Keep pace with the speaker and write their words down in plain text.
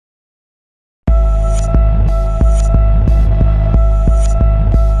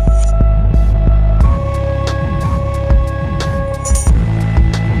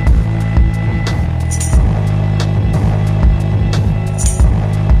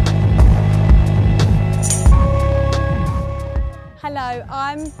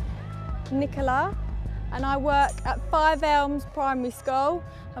I'm Nicola and I work at Five Elms Primary School,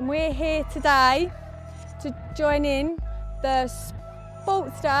 and we're here today to join in the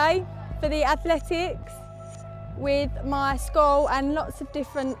sports day for the athletics with my school and lots of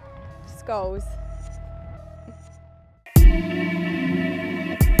different schools.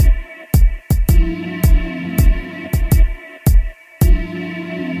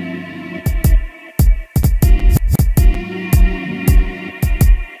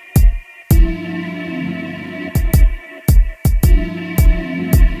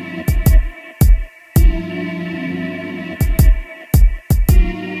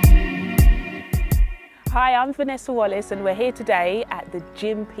 Hi, I'm Vanessa Wallace and we're here today at the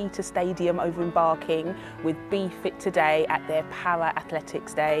Jim Peters Stadium over in Barking with Be Fit Today at their Para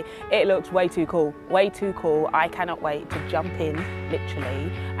Athletics Day. It looks way too cool, way too cool. I cannot wait to jump in,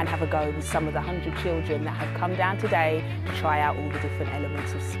 literally, and have a go with some of the 100 children that have come down today to try out all the different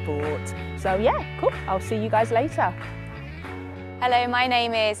elements of sport. So yeah, cool, I'll see you guys later. Hello, my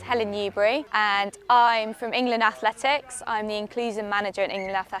name is Helen Newbury and I'm from England Athletics. I'm the Inclusion Manager at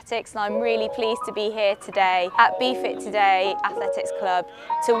England Athletics, and I'm really pleased to be here today at Be Fit Today Athletics Club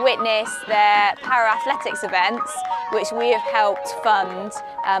to witness their para-athletics events, which we have helped fund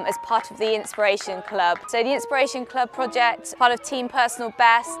as part of the Inspiration Club. So the Inspiration Club project, part of Team Personal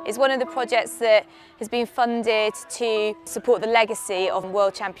Best, is one of the projects that has been funded to support the legacy of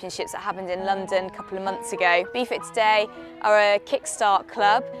World Championships that happened in London a couple of months ago. Be Fit Today are a Kickstart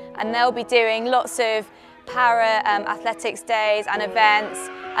club and they'll be doing lots of para athletics days and events,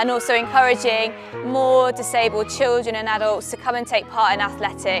 and also encouraging more disabled children and adults to come and take part in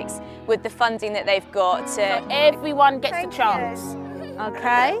athletics with the funding that they've got. So everyone gets a chance.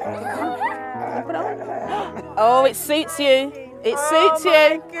 Okay. Oh, it suits you. It suits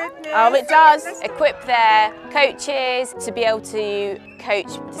you. Oh, it does. Equip their coaches to be able to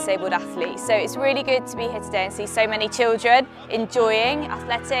coach disabled athletes. So it's really good to be here today and see so many children enjoying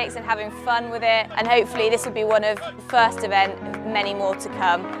athletics and having fun with it. And hopefully this will be one of the first event of many more to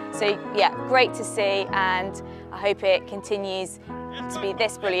come. So yeah, great to see, and I hope it continues to be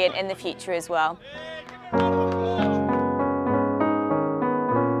this brilliant in the future as well.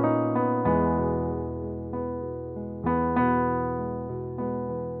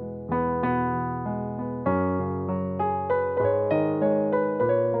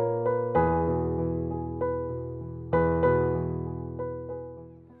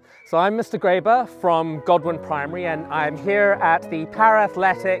 So I'm Mr. Graber from Godwin Primary, and I'm here at the Para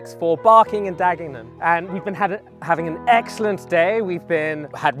Athletics for Barking and Dagenham. And we've been having an excellent day. We've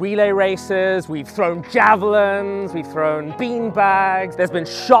had relay races, we've thrown javelins, we've thrown bean bags, there's been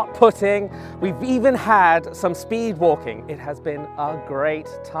shot putting, we've even had some speed walking. It has been a great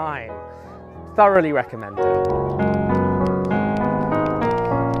time. Thoroughly recommended.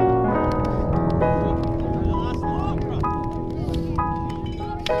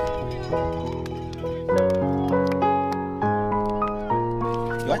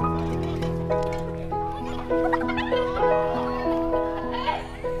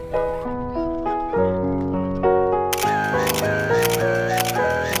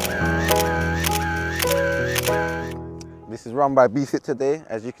 This is run by Be Fit Today,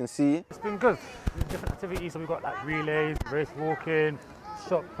 as you can see. It's been good. Different activities, so we've got like relays, race walking,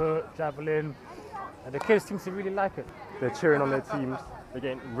 shot put, javelin, and the kids seem to really like it. They're cheering on their teams, they're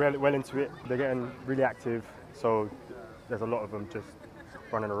getting really well into it, they're getting really active, so there's a lot of them just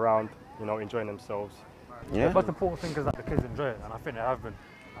running around, you know, enjoying themselves. Yeah. The most important thing is that the kids enjoy it, and I think they have been.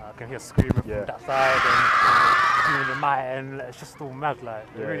 I can hear screaming from that side and doing the might, and it's just all mad, like,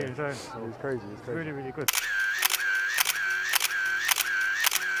 they're really enjoying it. So it's crazy, it's crazy. Really, really good.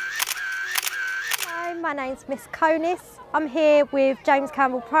 Hi, my name's Miss Conis. I'm here with James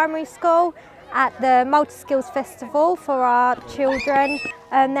Campbell Primary School at the Multi-Skills Festival for our children.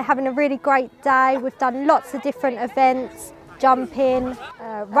 They're having a really great day. We've done lots of different events, jumping,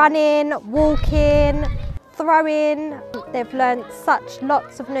 running, walking, throwing. They've learnt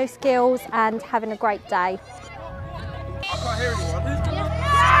lots of new skills and having a great day. I can't hear anyone.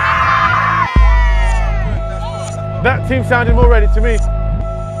 That team sounded more ready to me.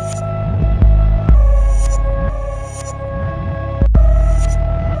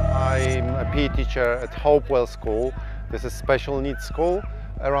 I'm a PE teacher at Hopewell School. This is a special needs school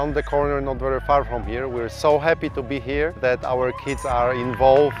around the corner, not very far from here. We're so happy to be here, that our kids are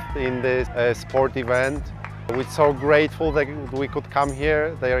involved in this sport event. We're so grateful that we could come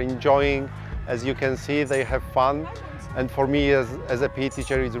here. They are enjoying, as you can see, they have fun. And for me as a PE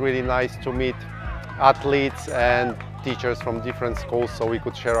teacher, it's really nice to meet athletes and teachers from different schools so we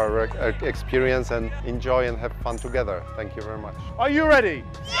could share our experience and enjoy and have fun together. Thank you very much. Are you ready?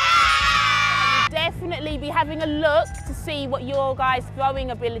 Definitely be having a look to see what your guys'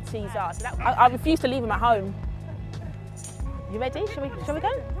 throwing abilities are. So I refuse to leave them at home. You ready? Shall we go? Shall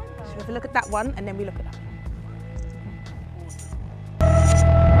we have a look at that one and then we look at that one?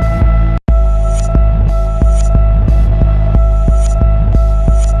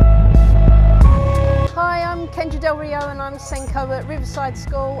 Hi, I'm Kendra Del Rio and I'm Senko at Riverside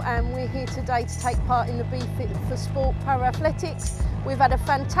School, and we're here today to take part in the Be Fit for Sport Para-Athletics. We've had a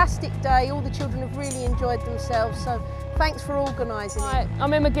fantastic day, all the children have really enjoyed themselves, so thanks for organising it. Hi,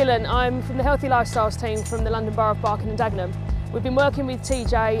 I'm Emma Gillen, I'm from the Healthy Lifestyles team from the London Borough of Barking and Dagenham. We've been working with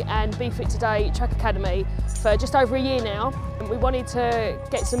TJ and Be Fit Today Track Academy for just over a year now. And we wanted to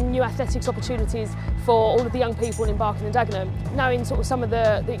get some new athletics opportunities for all of the young people in Barking and Dagenham. Knowing sort of some of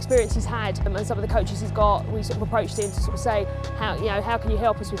the experience he's had and some of the coaches he's got, we sort of approached him to sort of say, how can you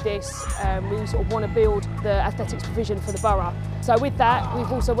help us with this? We sort of want to build the athletics provision for the borough. So with that,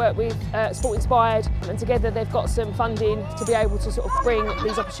 we've also worked with Sport Inspired, and together they've got some funding to be able to sort of bring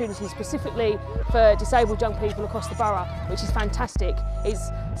these opportunities specifically for disabled young people across the borough, which is fantastic. It's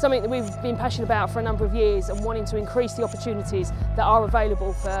something that we've been passionate about for a number of years and wanting to increase the opportunities that are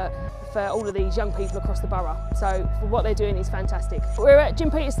available for all of these young people across the borough. So what they're doing is fantastic. We're at Jim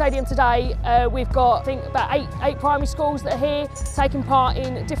Peters Stadium today. We've got, I think, about eight primary schools that are here taking part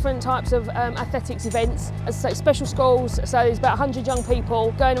in different types of athletics events. As I say, special schools, so there's about 100 young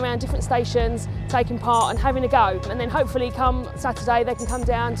people going around different stations, taking part and having a go. And then hopefully come Saturday they can come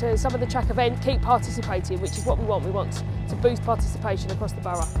down to some of the track event, keep participating, which is what we want. We want to boost participation across the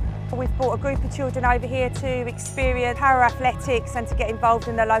borough. We've brought a group of children over here to experience para-athletics and to get involved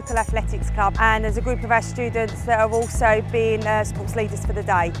in the local athletics club. And there's a group of our students that are also being sports leaders for the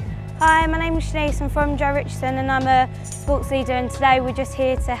day. Hi, my name is Shanice, I'm from Joe Richardson and I'm a sports leader, and today we're just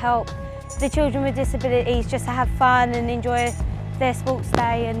here to help the children with disabilities just to have fun and enjoy their sports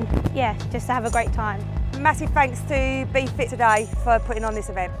day and yeah, just to have a great time. Massive thanks to Be Fit Today for putting on this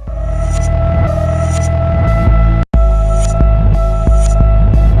event.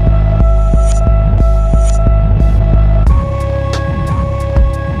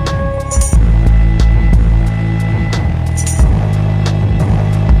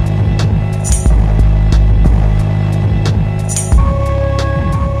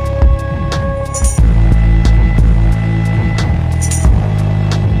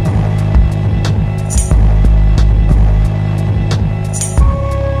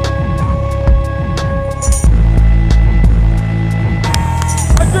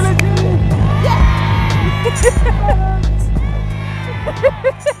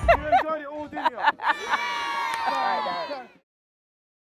 Yeah!